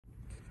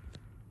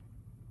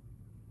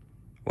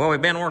Well,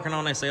 we've been working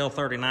on this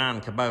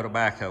L39 Kubota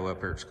backhoe up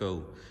here at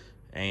school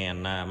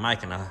and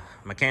making a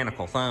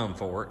mechanical thumb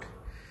for it,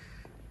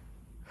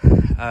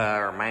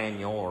 or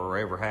manual,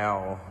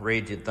 or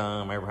rigid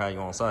thumb, ever how you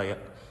want to say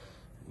it.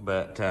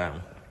 But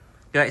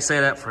got it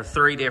set up for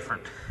 3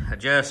 different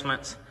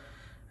adjustments.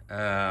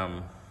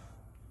 Got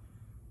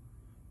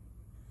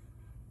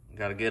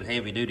a good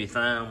heavy duty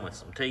thumb with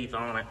some teeth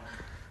on it.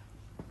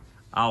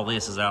 All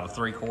this is out of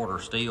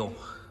 3/4 steel,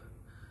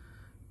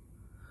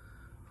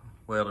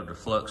 welded to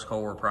flux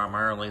core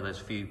primarily.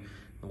 There's a few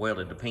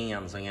welded to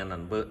pins in,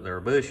 and there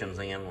are bushings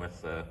in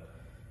with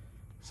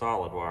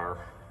solid wire,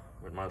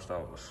 but most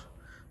of it's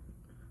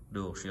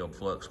dual shield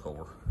flux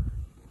core.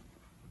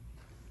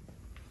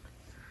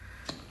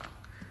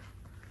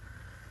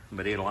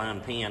 But it'll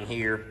unpin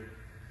here,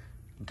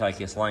 take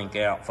this link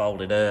out,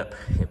 fold it up,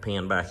 and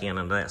pin back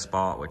into that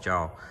spot, which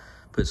I'll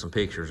put some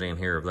pictures in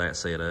here of that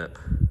setup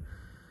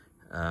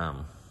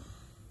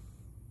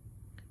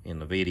in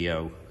the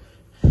video.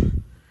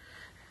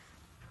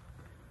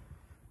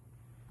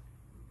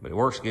 But it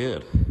works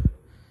good.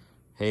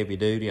 Heavy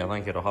duty, I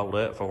think it'll hold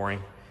up for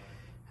him.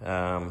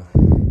 I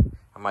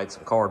made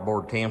some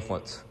cardboard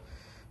templates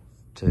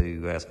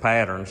as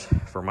patterns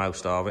for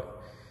most of it.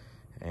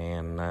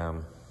 And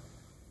in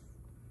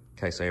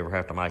case they ever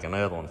have to make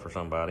another one for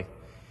somebody,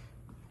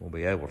 we'll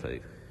be able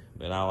to.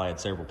 But I'll add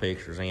several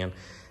pictures in.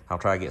 I'll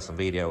try to get some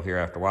video here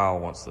after a while.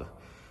 Once the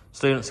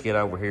students get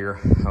over here,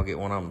 I'll get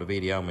one of them to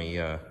video me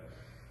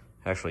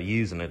actually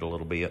using it a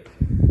little bit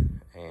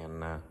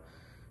and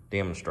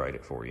demonstrate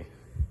it for you.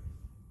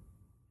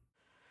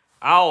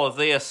 All of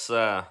this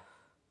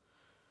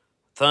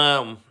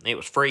thumb, it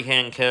was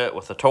freehand cut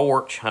with a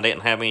torch. I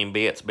didn't have any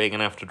bits big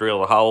enough to drill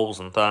the holes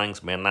and things.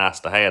 It'd been nice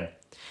to have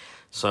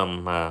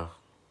some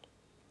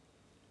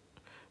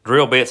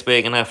drill bits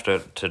big enough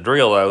to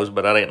drill those,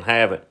 but I didn't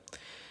have it.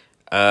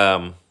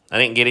 I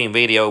didn't get any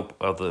video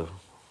of the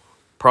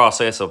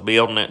process of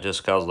building it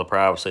just because of the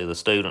privacy of the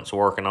students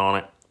working on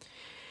it.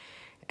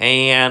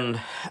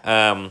 And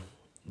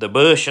the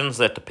bushings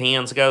that the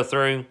pins go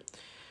through,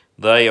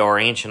 they are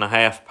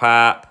 1.5"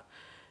 pipe,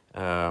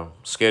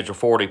 schedule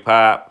 40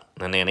 pipe,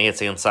 and then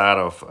it's inside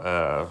of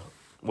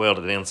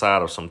welded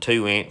inside of some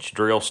 2-inch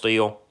drill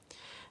steel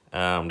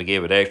to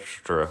give it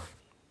extra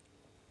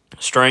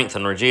strength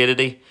and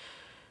rigidity.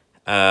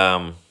 We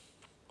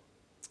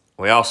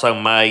also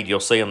made, you'll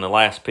see in the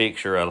last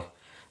picture, a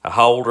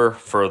holder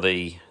for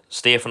the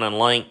stiffening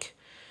link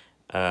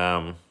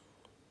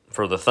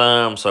for the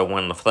thumb, so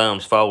when the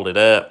thumb's folded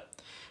up,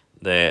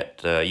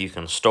 that you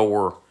can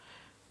store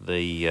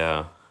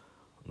the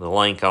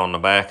link on the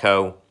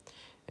backhoe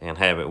and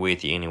have it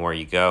with you anywhere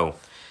you go.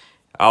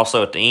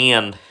 Also at the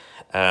end,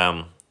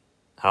 I'll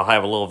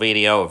have a little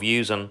video of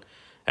using,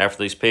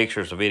 after these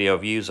pictures, a video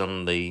of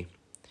using the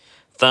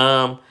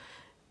thumb,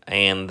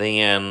 and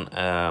then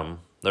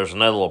there's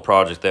another little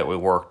project that we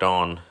worked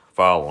on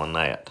following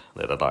that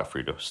I'd like for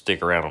you to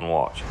stick around and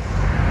watch.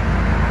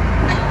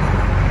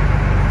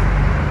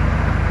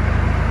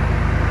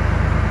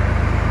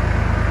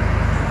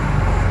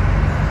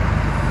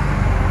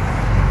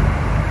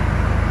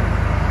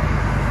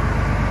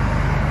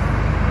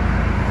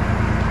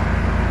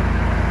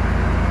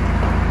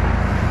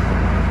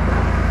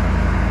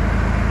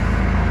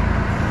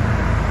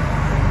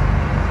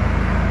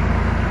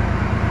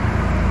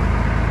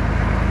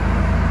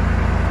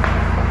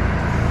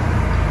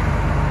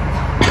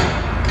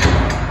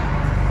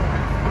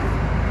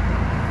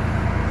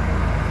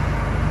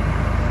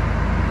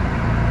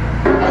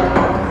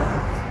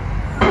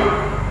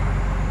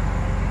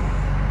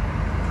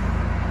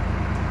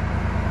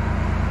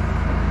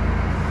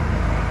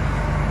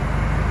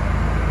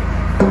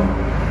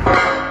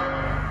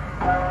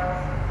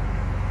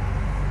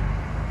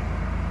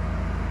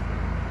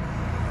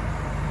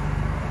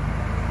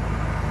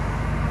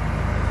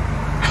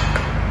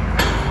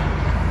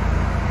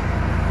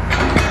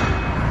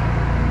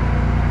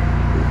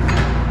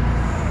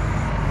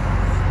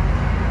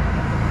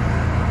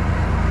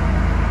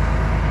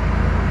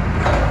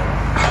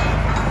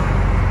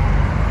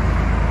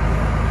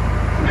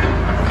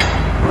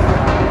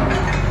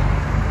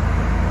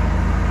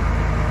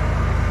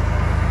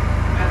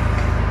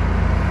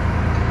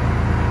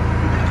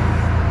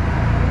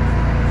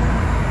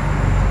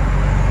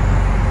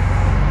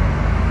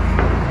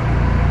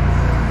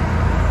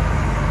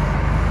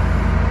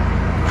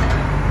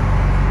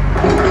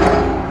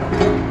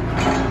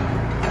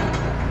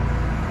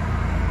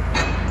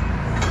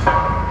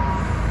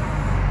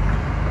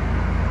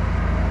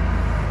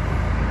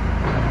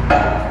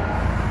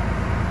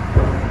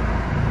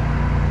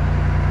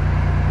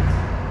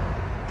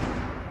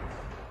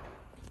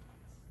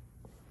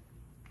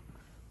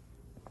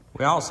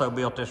 We also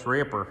built this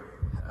ripper.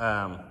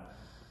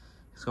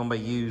 It's going to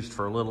be used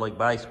for Little League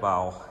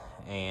Baseball,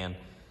 and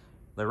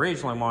they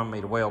originally wanted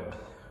me to weld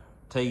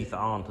teeth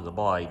onto the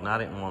blade, and I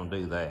didn't want to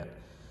do that.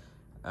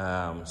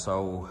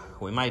 So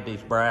we made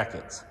these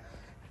brackets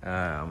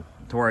to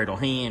where it'll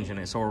hinge, and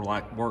it sort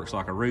of works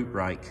like a root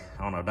rake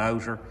on a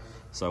dozer.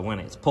 So when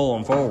it's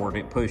pulling forward,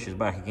 it pushes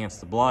back against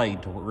the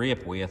blade to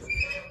rip with.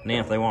 And then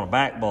if they want a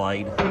back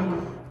blade,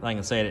 they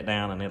can set it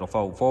down and it'll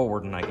fold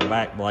forward and they can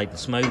back blade the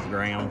smooth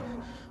ground,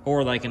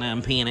 or they can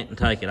unpin it and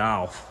take it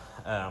off.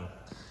 I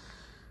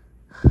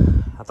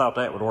thought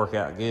that would work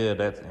out good,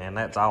 and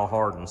that's all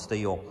hardened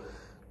steel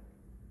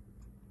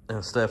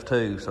and stuff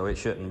too, so it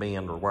shouldn't be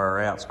under wear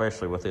out,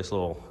 especially with this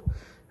little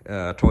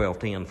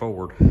 1210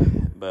 Ford.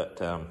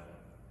 But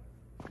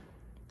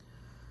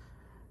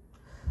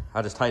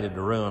I just hated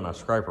to ruin a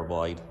scraper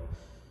blade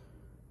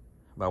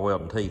by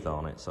welding teeth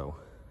on it, so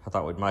I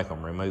thought we'd make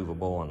them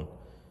removable and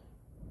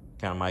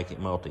kind of make it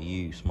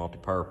multi-use,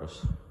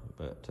 multi-purpose.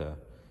 But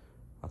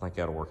I think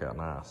that'll work out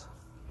nice.